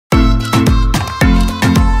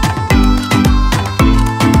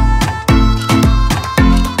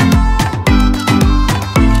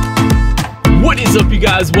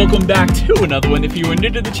another one. If you are new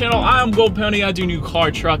to the channel, I'm Gold Pony. I do new car,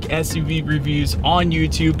 truck, SUV reviews on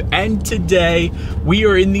YouTube, and today we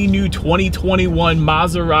are in the new 2021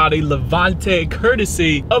 Maserati Levante,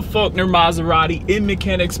 courtesy of Faulkner Maserati in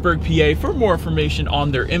Mechanicsburg, PA. For more information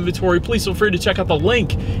on their inventory, please feel free to check out the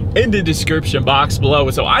link in the description box below.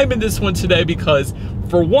 So I'm in this one today because,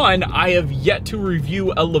 for one, I have yet to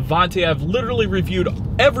review a Levante. I've literally reviewed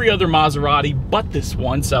every other Maserati but this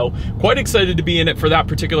one, so quite excited to be in it for that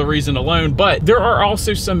particular reason alone. But there are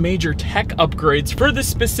also some major tech upgrades for the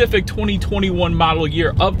specific 2021 model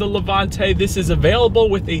year of the Levante. This is available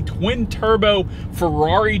with a twin-turbo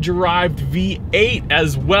Ferrari-derived V8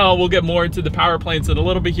 as well. We'll get more into the power plants in a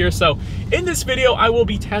little bit here. So in this video, I will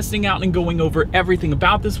be testing out and going over everything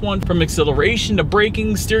about this one, from acceleration to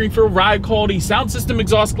braking, steering feel, ride quality, sound system,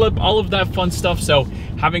 exhaust clip, all of that fun stuff. So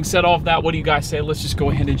having said all of that, what do you guys say? Let's just go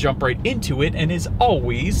ahead and jump right into it. And as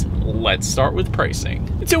always, let's start with pricing.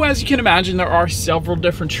 And so as you can imagine, there are several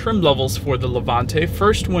different trim levels for the Levante.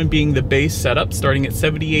 First one being the base setup, starting at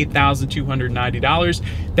 $78,290.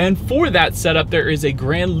 Then for that setup, there is a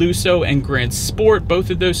Grand Lusso and Grand Sport.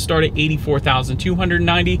 Both of those start at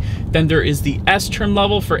 $84,290. Then there is the S trim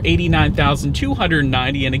level for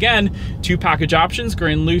 $89,290. And again, two package options,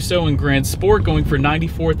 Grand Lusso and Grand Sport, going for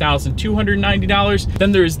 $94,290.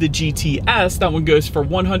 Then there is the GTS. That one goes for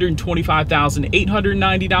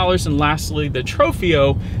 $125,890. And lastly, the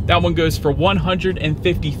Trofeo. That one goes for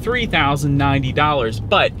 $153,090.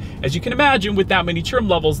 But as you can imagine, with that many trim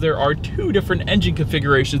levels, there are two different engine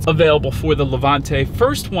configurations available for the Levante.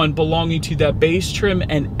 First one belonging to that base trim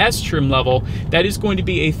and S trim level. That is going to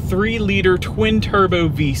be a 3-liter twin-turbo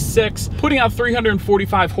V6, putting out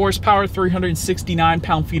 345 horsepower, 369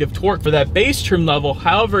 pound-feet of torque for that base trim level.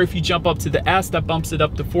 However, if you jump up to the S, that bumps it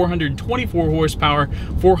up to 424 horsepower,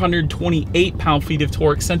 428 pound-feet of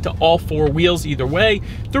torque, sent to all four wheels either way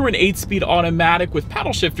through an 8-speed automatic with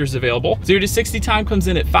paddle shifters available. 0 to 60 time comes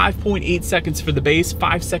in at 5.8 seconds for the base,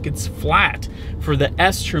 5 seconds flat for the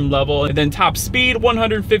S trim level, and then top speed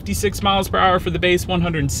 156 miles per hour for the base,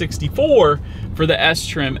 164 for the S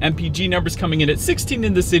trim. MPG numbers coming in at 16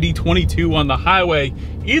 in the city, 22 on the highway.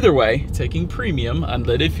 Either way, taking premium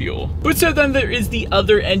unleaded fuel. But so then there is the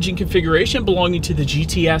other engine configuration belonging to the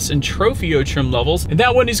GTS and Trofeo trim levels, and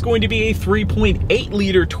that one is going to be a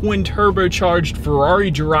 3.8-liter twin turbocharged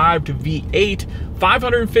Ferrari-derived V8,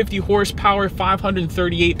 550 horsepower,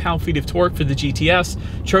 538 pound-feet of torque for the GTS.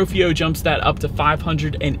 Trofeo jumps that up to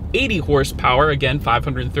 580 horsepower, again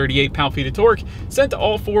 538 pound-feet of torque, sent to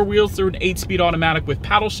all four wheels through an 8-speed automatic with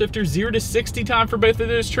paddle shifter. 0 to 60 time for both of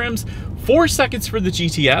those trims, 4 seconds for the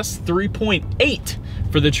GTS, 3.8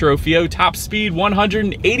 for the Trofeo. Top speed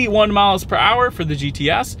 181 miles per hour for the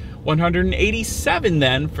GTS, 187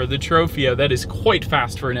 then for the Trofeo. That is quite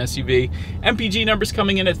fast for an SUV. MPG numbers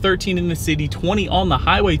coming in at 13 in the city, 20 on the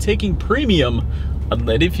highway, taking premium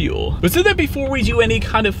unleaded fuel. But so that before we do any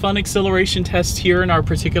kind of fun acceleration test here in our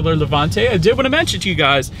particular Levante, I did want to mention to you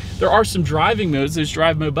guys, there are some driving modes. Those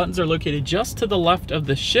drive mode buttons are located just to the left of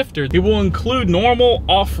the shifter. They will include normal,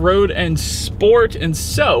 off-road, and sport. And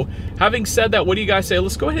so, having said that, what do you guys say?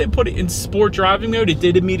 Let's go ahead and put it in sport driving mode. It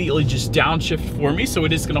did immediately just downshift for me, so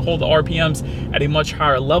it is going to hold the RPMs at a much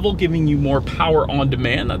higher level, giving you more power on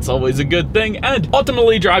demand. That's always a good thing. And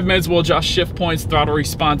ultimately, drive modes will adjust shift points, throttle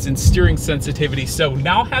response, and steering sensitivity. So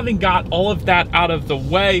now, having got all of that out of the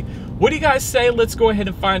way, what do you guys say? Let's go ahead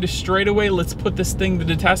and find a straightaway. Let's put this thing to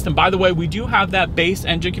the test. And by the way, we do have that base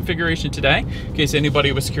engine configuration today, in case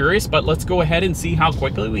anybody was curious. But let's go ahead and see how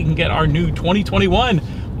quickly we can get our new 2021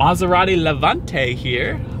 Maserati Levante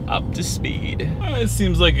here up to speed. Well, it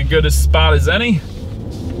seems like a good spot as any.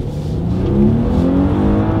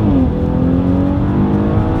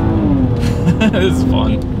 This is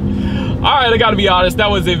fun. All right, I gotta be honest,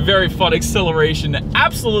 that was a very fun acceleration.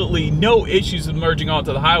 Absolutely no issues with merging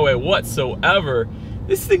onto the highway whatsoever.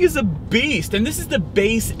 This thing is a beast, and this is the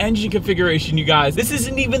base engine configuration, you guys. This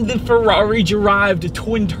isn't even the Ferrari-derived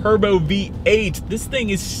twin-turbo V8. This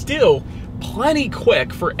thing is still plenty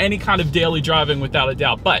quick for any kind of daily driving without a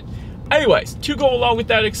doubt. But anyways, to go along with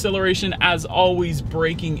that acceleration, as always,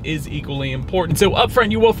 braking is equally important. So up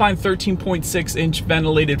front, you will find 13.6-inch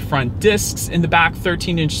ventilated front discs. In the back,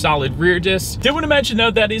 13-inch solid rear discs. Did want to mention,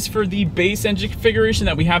 though, that is for the base engine configuration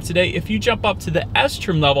that we have today. If you jump up to the S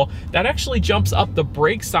trim level, that actually jumps up the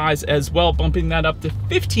brake size as well, bumping that up to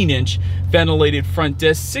 15-inch ventilated front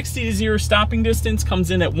discs. 60 to 0 stopping distance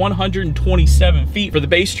comes in at 127 feet for the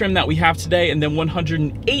base trim that we have today, and then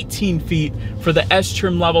 118 feet for the S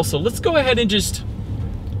trim level. So let's go ahead and just,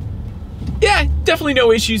 yeah, Definitely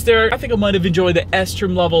no issues there. I think I might have enjoyed the S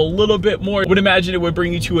trim level a little bit more. I would imagine it would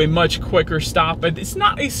bring you to a much quicker stop, but it's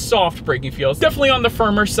not a soft braking feel. It's definitely on the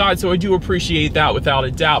firmer side, so I do appreciate that without a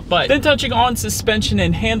doubt. But then touching on suspension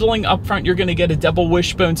and handling, up front, you're gonna get a double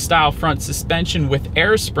wishbone style front suspension with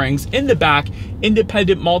air springs. In the back,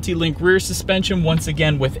 independent multi-link rear suspension, once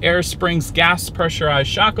again with air springs, gas pressurized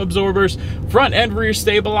shock absorbers, front and rear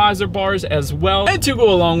stabilizer bars as well. And to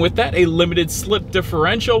go along with that, a limited slip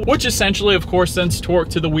differential, which essentially, of course, sends torque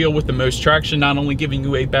to the wheel with the most traction, not only giving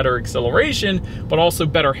you a better acceleration, but also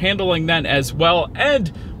better handling then as well. And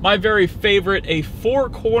my very favorite, a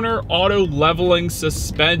 4-corner auto leveling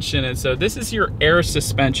suspension. And so this is your air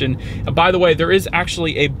suspension. And by the way, there is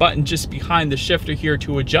actually a button just behind the shifter here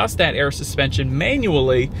to adjust that air suspension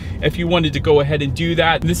manually if you wanted to go ahead and do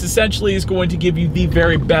that. And this essentially is going to give you the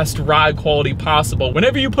very best ride quality possible.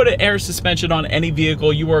 Whenever you put an air suspension on any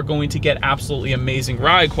vehicle, you are going to get absolutely amazing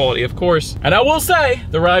ride quality, of course. And I will say,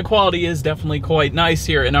 the ride quality is definitely quite nice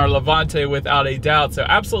here in our Levante without a doubt. So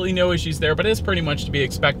absolutely no issues there, but it's pretty much to be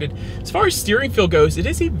expected. As far as steering feel goes, it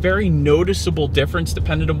is a very noticeable difference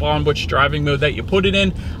depending upon which driving mode that you put it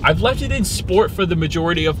in. I've left it in sport for the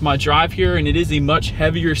majority of my drive here, and it is a much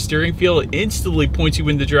heavier steering feel. It instantly points you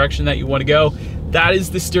in the direction that you want to go. That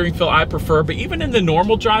is the steering feel I prefer, but even in the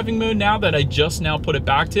normal driving mode now that I just now put it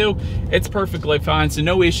back to, it's perfectly fine, so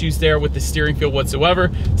no issues there with the steering feel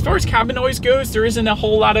whatsoever. As far as cabin noise goes, there isn't a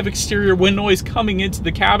whole lot of exterior wind noise coming into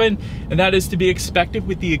the cabin, and that is to be expected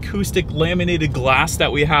with the acoustic laminated glass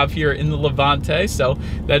that we have here in the Levante, so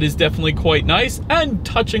that is definitely quite nice. And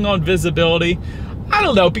touching on visibility, I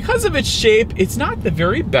don't know, because of its shape, it's not the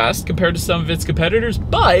very best compared to some of its competitors,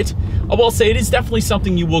 but I will say it is definitely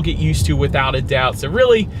something you will get used to without a doubt. So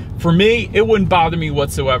really, for me, it wouldn't bother me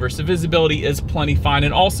whatsoever. So visibility is plenty fine.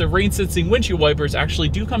 And also rain sensing windshield wipers actually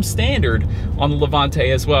do come standard on the Levante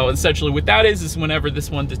as well. And essentially what that is whenever this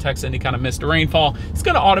one detects any kind of mist or rainfall, it's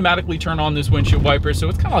gonna automatically turn on those windshield wipers. So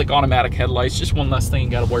it's kind of like automatic headlights, just one less thing you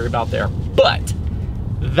gotta worry about there. But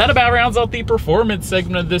that about rounds out the performance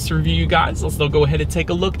segment of this review, guys. Let's now go ahead and take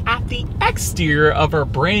a look at the exterior of our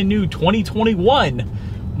brand new 2021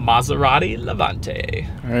 Maserati Levante.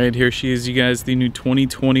 All right, here she is, you guys, the new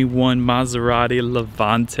 2021 Maserati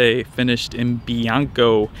Levante, finished in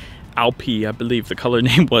Bianco Alpi, I believe the color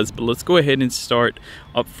name was. But let's go ahead and start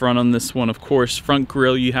up front on this one. Of course, front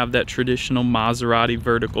grille, you have that traditional Maserati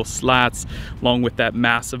vertical slats along with that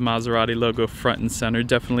massive Maserati logo front and center.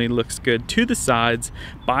 Definitely looks good. To the sides,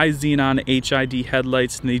 bi-xenon HID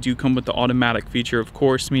headlights, and they do come with the automatic feature, of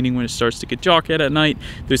course, meaning when it starts to get dark at night,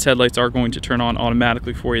 those headlights are going to turn on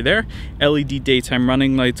automatically for you there. LED daytime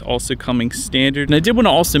running lights also coming standard. And I did want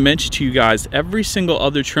to also mention to you guys, every single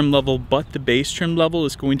other trim level but the base trim level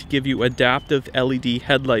is going to give you adaptive LED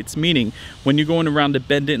headlights, meaning when you're going around a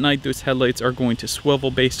bend at night, those headlights are going to swivel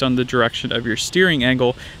based on the direction of your steering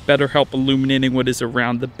angle, better help illuminating what is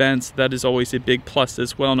around the bend. So that is always a big plus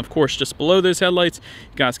as well. And of course, just below those headlights,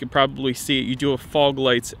 you guys can probably see it, you do have fog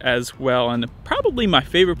lights as well. And probably my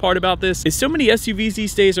favorite part about this is so many SUVs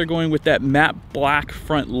these days are going with that matte black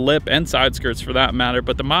front lip and side skirts for that matter,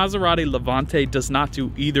 but the Maserati Levante does not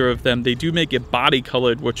do either of them. They do make it body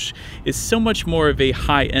colored, which is so much more of a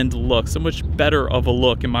high-end look, so much better of a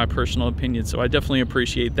look in my personal opinion. So I definitely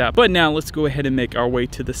appreciate that. But now let's go ahead and make our way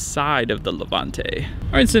to the side of the Levante.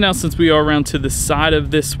 All right, so now since we are around to the side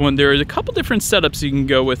of this one, there is a couple different setups you can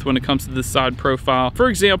go with when it comes to the side profile. For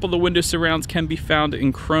example, the window surrounds can be found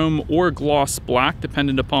in chrome or gloss black,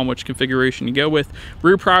 depending upon which configuration you go with.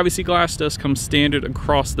 Rear privacy glass does come standard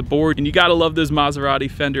across the board, and you gotta love those Maserati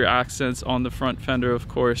fender accents on the front fender, of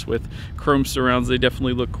course, with chrome surrounds. They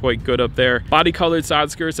definitely look quite good up there. Body colored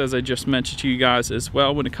side skirts, as I just mentioned to you guys as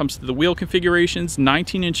well. When it comes to the wheel configurations,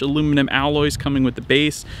 19-inch aluminum alloys coming with the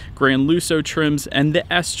base, Gran Lusso trims, and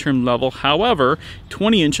the S trim level. However,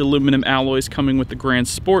 20-inch aluminum alloys coming with the Grand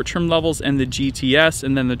Sport trim levels and the GTS,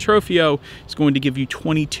 and then the Trofeo is going to give you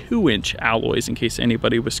 22-inch alloys in case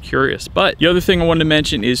anybody was curious. But the other thing I wanted to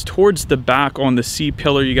mention is towards the back on the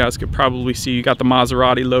C-pillar, you guys could probably see you got the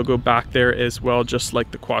Maserati logo back there as well, just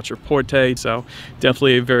like the Quattroporte. So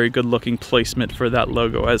definitely a very good looking placement for that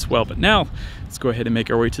logo as well. But now let's go ahead and make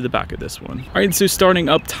our way to the back of this one. All right, so starting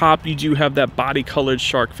up top, you do have that body colored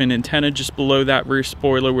shark fin antenna. Just below that, rear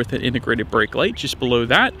spoiler with an integrated brake light. Just below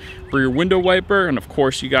that, rear window wiper. And of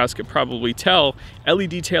course, you guys could probably tell,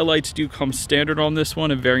 LED taillights do come standard on this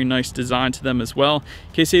one. A very nice design to them as well.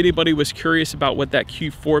 In case anybody was curious about what that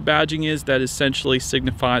Q4 badging is, that essentially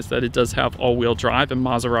signifies that it does have all-wheel drive in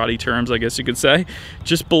Maserati terms, I guess you could say.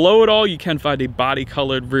 Just below it all, you can find a body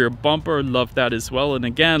colored rear bumper. Love that as well. And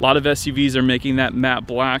again, a lot of SUVs are making making that matte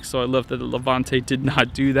black, so I love that the Levante did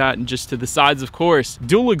not do that. And just to the sides, of course,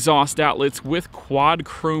 dual exhaust outlets with quad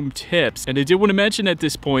chrome tips. And I did want to mention at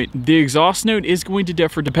this point, the exhaust note is going to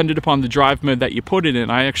differ dependent upon the drive mode that you put it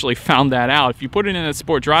in. I actually found that out. If you put it in a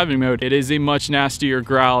sport driving mode, it is a much nastier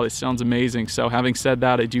growl. It sounds amazing. So having said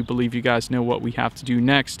that, I do believe you guys know what we have to do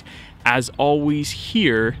next. As always,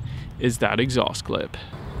 here is that exhaust clip.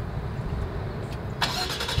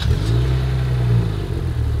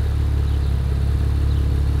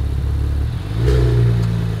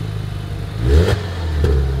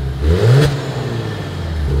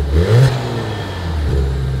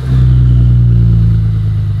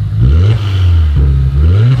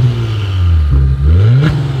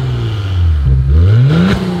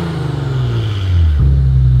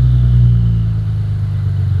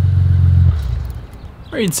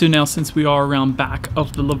 And so now, since we are around back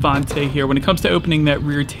of the Levante here, when it comes to opening that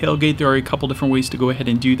rear tailgate, there are a couple different ways to go ahead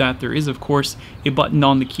and do that. There is, of course, a button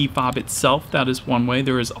on the key fob itself. That is one way.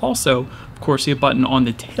 There is also, of course, a button on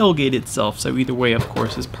the tailgate itself. So either way, of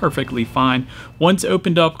course, is perfectly fine. Once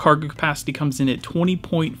opened up, cargo capacity comes in at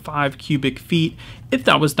 20.5 cubic feet. If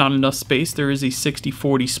that was not enough space, there is a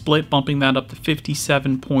 60-40 split, bumping that up to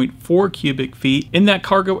 57.4 cubic feet. In that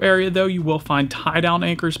cargo area, though, you will find tie-down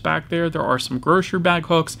anchors back there. There are some grocery bag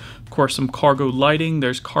hooks, of course, some cargo lighting.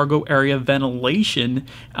 There's cargo area ventilation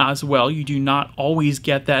as well. You do not always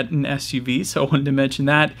get that in SUVs, so I wanted to mention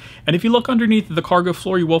that. And if you look underneath the cargo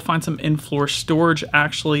floor, you will find some in-floor storage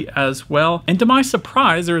actually as well. And to my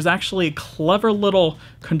surprise, there is actually a clever little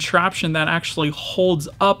contraption that actually holds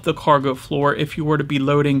up the cargo floor if you were to be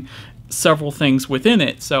loading several things within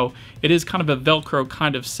it. So it is kind of a Velcro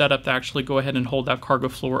kind of setup to actually go ahead and hold that cargo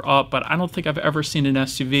floor up, but I don't think I've ever seen an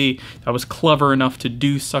SUV that was clever enough to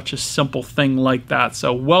do such a simple thing like that.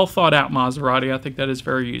 So well thought out, Maserati. I think that is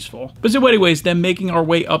very useful. But so anyways, then making our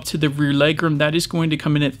way up to the rear legroom, that is going to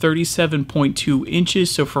come in at 37.2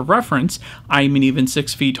 inches. So for reference, I am an even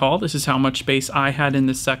 6 feet tall. This is how much space I had in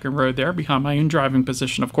the second row there behind my own driving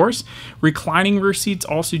position, of course. Reclining rear seats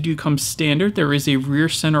also do come standard. There is a rear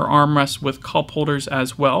center armrest with cup holders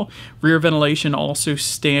as well. Rear ventilation also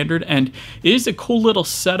standard, and it is a cool little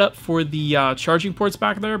setup for the charging ports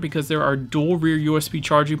back there, because there are dual rear USB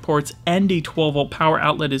charging ports and a 12-volt power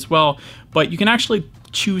outlet as well. But you can actually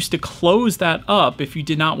choose to close that up if you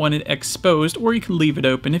did not want it exposed, or you can leave it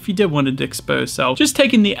open if you did want it exposed. So just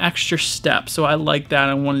taking the extra step. So I like that.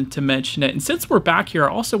 I wanted to mention it. And since we're back here, I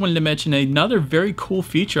also wanted to mention another very cool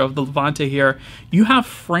feature of the Levante here. You have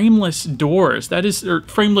frameless doors. That is, or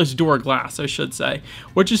frameless door glass, I should say,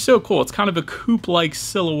 which is so cool. It's kind of a coupe-like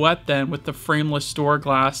silhouette then with the frameless door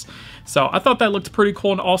glass. So I thought that looked pretty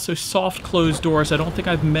cool. And also soft close doors. I don't think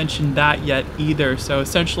I've mentioned that yet either. So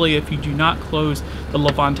essentially, if you do not close the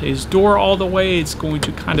Levante's door all the way, it's going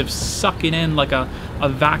to kind of suck it in like a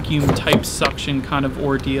vacuum type suction kind of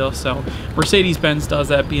ordeal. So Mercedes-Benz does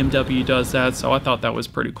that, BMW does that, so I thought that was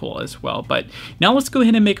pretty cool as well. But now let's go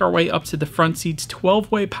ahead and make our way up to the front seats.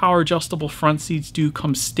 12-way power adjustable front seats do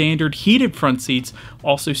come standard. Heated front seats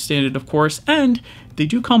also standard, of course, and they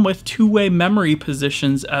do come with two-way memory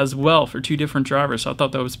positions as well for two different drivers, so I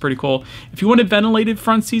thought that was pretty cool. If you wanted ventilated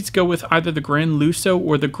front seats, go with either the Grand Lusso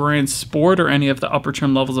or the Grand Sport, or any of the upper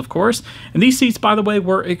trim levels, of course. And these seats, by the way,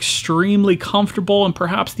 were extremely comfortable, and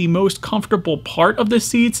perhaps the most comfortable part of the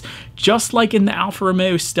seats, just like in the Alfa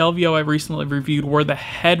Romeo Stelvio I recently reviewed, were the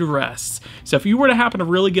headrests. So if you were to happen to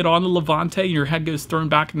really get on the Levante and your head goes thrown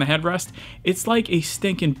back in the headrest, it's like a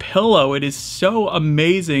stinking pillow. It is so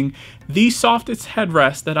amazing. The softest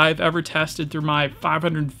headrest that I've ever tested through my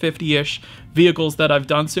 550-ish vehicles that I've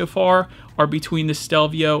done so far are between the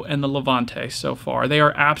Stelvio and the Levante so far. They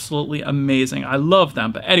are absolutely amazing. I love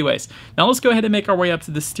them. But anyways, now let's go ahead and make our way up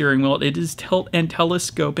to the steering wheel. It is tilt and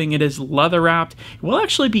telescoping. It is leather wrapped. It will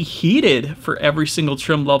actually be heated for every single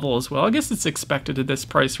trim level as well. I guess it's expected at this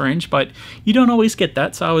price range, but you don't always get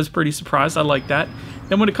that, so I was pretty surprised. I like that.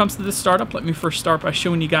 Then when it comes to the startup, let me first start by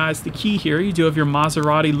showing you guys the key here. You do have your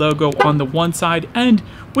Maserati logo on the one side, and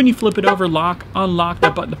when you flip it over, lock, unlock,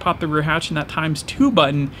 that button to pop the rear hatch, and that ×2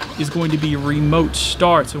 button is going to be remote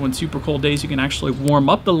start. So in super cold days, you can actually warm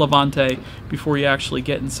up the Levante before you actually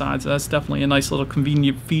get inside. So that's definitely a nice little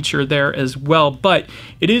convenient feature there as well. But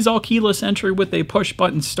it is all keyless entry with a push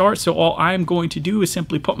button start. So all I'm going to do is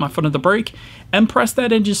simply put my foot on the brake and press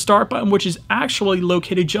that engine start button, which is actually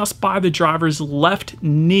located just by the driver's left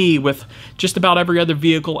knee. With just about every other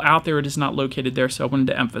vehicle out there, it is not located there. So I wanted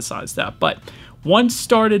to emphasize that. But Once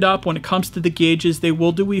started up, when it comes to the gauges, they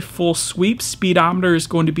will do a full sweep. Speedometer is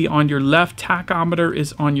going to be on your left, tachometer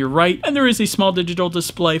is on your right, and there is a small digital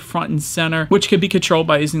display front and center, which can be controlled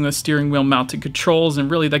by using the steering wheel mounted controls, and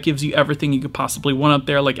really that gives you everything you could possibly want up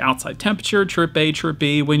there, like outside temperature, trip A, trip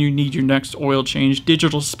B, when you need your next oil change,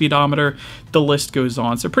 digital speedometer, the list goes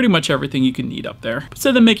on. So pretty much everything you can need up there.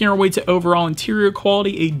 So then making our way to overall interior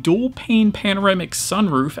quality, a dual pane panoramic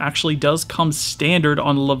sunroof actually does come standard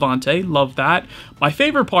on the Levante. Love that. My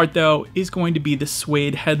favorite part though is going to be the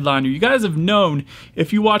suede headliner. You guys have known,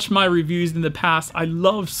 if you watched my reviews in the past, I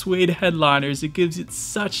love suede headliners. It gives it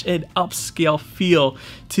such an upscale feel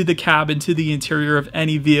to the cabin, to the interior of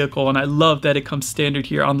any vehicle, and I love that it comes standard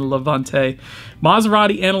here on the Levante.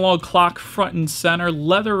 Maserati analog clock front and center,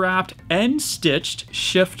 leather wrapped and stitched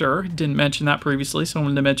shifter. Didn't mention that previously, so I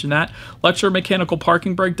wanted to mention that. Electromechanical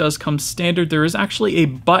parking brake does come standard. There is actually a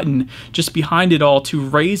button just behind it all to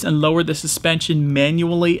raise and lower the suspension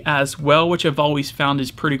manually as well, which I've always found is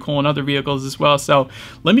pretty cool in other vehicles as well. So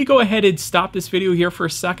let me go ahead and stop this video here for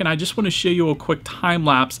a second. I just want to show you a quick time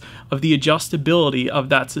lapse of the adjustability of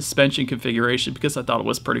that suspension configuration because I thought it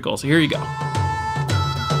was pretty cool. So here you go.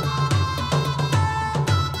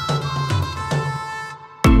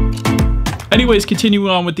 Anyways, continuing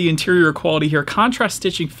on with the interior quality here, contrast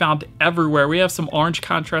stitching found everywhere. We have some orange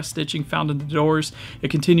contrast stitching found in the doors.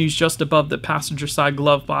 It continues just above the passenger side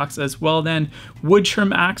glove box as well. Then wood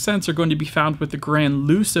trim accents are going to be found with the Gran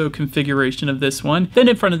Lusso configuration of this one. Then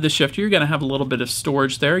in front of the shifter, you're going to have a little bit of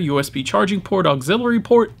storage there, USB charging port, auxiliary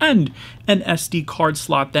port, and an SD card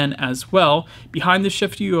slot then as well. Behind the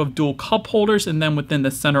shifter, you have dual cup holders, and then within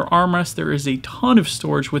the center armrest, there is a ton of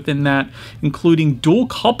storage within that, including dual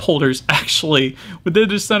cup holders actually within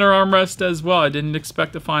the center armrest as well. I didn't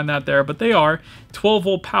expect to find that there, but they are.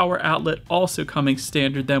 12-volt power outlet also coming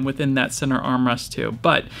standard then within that center armrest too.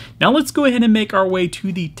 But now let's go ahead and make our way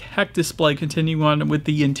to the tech display, continuing on with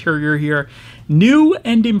the interior here. New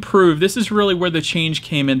and improved. This is really where the change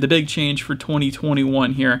came in, the big change for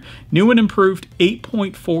 2021 here. New and improved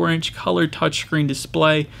 8.4-inch color touchscreen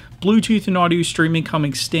display, Bluetooth and audio streaming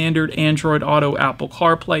coming standard, Android Auto, Apple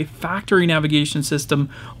CarPlay, factory navigation system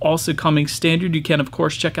also coming standard. You can, of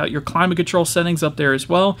course, check out your climate control settings up there as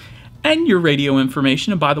well, and your radio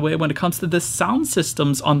information. And by the way, when it comes to the sound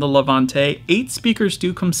systems on the Levante, 8 speakers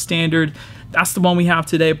do come standard. That's the one we have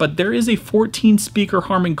today, but there is a 14-speaker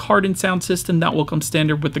Harman Kardon sound system that will come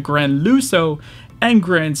standard with the Gran Lusso and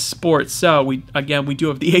Gran Sport. So we do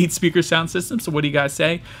have the 8-speaker sound system. So what do you guys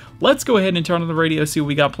say? Let's go ahead and turn on the radio, see what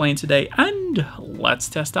we got playing today, and let's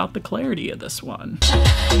test out the clarity of this one.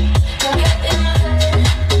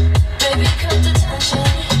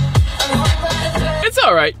 It's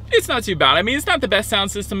alright. It's not too bad. I mean, it's not the best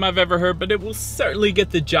sound system I've ever heard, but it will certainly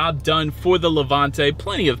get the job done for the Levante.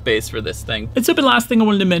 Plenty of bass for this thing. And so the last thing I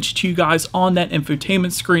wanted to mention to you guys on that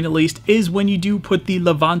infotainment screen at least is when you do put the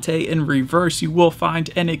Levante in reverse, you will find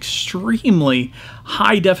an extremely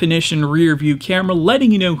high definition rear view camera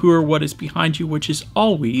letting you know who or what is behind you, which is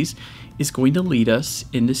always going to lead us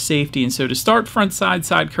into safety. And so to start, front side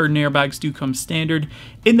curtain airbags do come standard.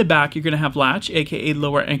 In the back, you're going to have latch, aka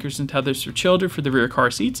lower anchors and tethers for children for the rear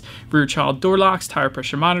car seats, rear child door locks, tire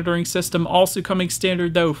pressure monitoring system. Also coming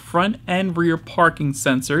standard though, front and rear parking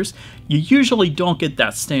sensors. You usually don't get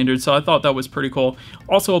that standard, so I thought that was pretty cool.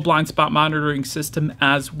 Also a blind spot monitoring system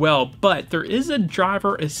as well, but there is a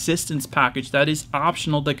driver assistance package that is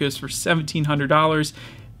optional that goes for $1,700.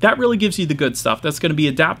 That really gives you the good stuff. That's going to be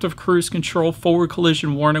adaptive cruise control, forward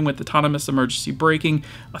collision warning with autonomous emergency braking,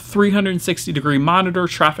 a 360-degree monitor,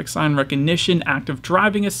 traffic sign recognition, active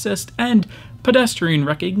driving assist, and pedestrian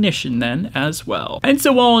recognition then as well. And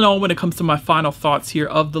so all in all, when it comes to my final thoughts here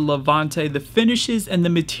of the Levante, the finishes and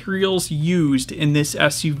the materials used in this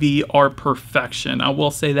SUV are perfection. I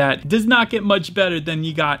will say that it does not get much better than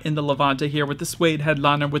you got in the Levante here with the suede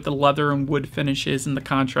headliner, with the leather and wood finishes and the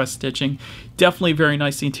contrast stitching. Definitely very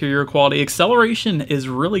nice interior quality. Acceleration is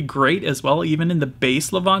really great as well, even in the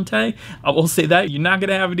base Levante. I will say that you're not going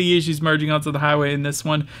to have any issues merging onto the highway in this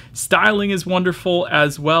one. Styling is wonderful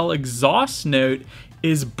as well. Exhaust note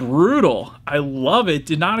is brutal. I love it.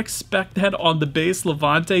 Did not expect that on the base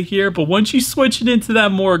Levante here, but once you switch it into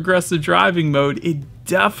that more aggressive driving mode, it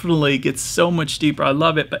definitely gets so much deeper. I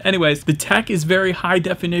love it. But anyways, the tech is very high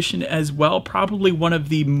definition as well. Probably one of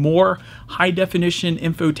the more high definition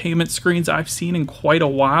infotainment screens I've seen in quite a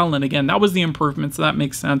while. And again, that was the improvement, so that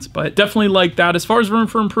makes sense. But definitely like that. As far as room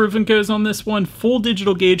for improvement goes on this one, full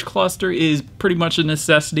digital gauge cluster is pretty much a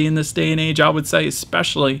necessity in this day and age, I would say,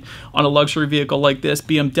 especially on a luxury vehicle like this.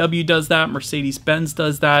 BMW does that, Mercedes-Benz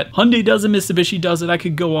does that, Hyundai does it, Mitsubishi does it. I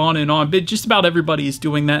could go on, but just about everybody is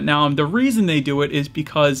doing that now. And the reason they do it is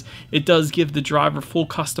because it does give the driver full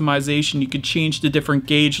customization. You could change the different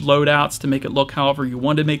gauge loadouts to make it look however you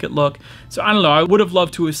want to make it look. So I don't know, I would have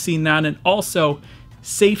loved to have seen that. And also,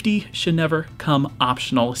 safety should never come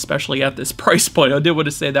optional, especially at this price point. I did want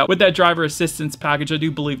to say that. With that driver assistance package, I do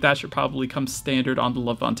believe that should probably come standard on the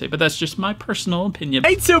Levante, but that's just my personal opinion.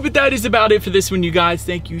 Right, so but that is about it for this one, you guys.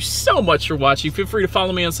 Thank you so much for watching. Feel free to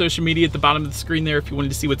follow me on social media at the bottom of the screen there if you wanted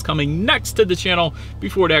to see what's coming next to the channel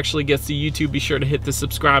before it actually gets to YouTube. Be sure to hit the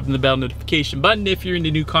subscribe and the bell notification button if you're into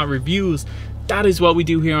new car reviews. That is what we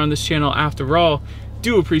do here on this channel after all.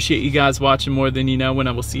 Do appreciate you guys watching more than you know, and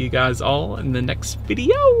I will see you guys all in the next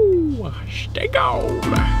video. Stay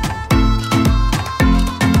gone.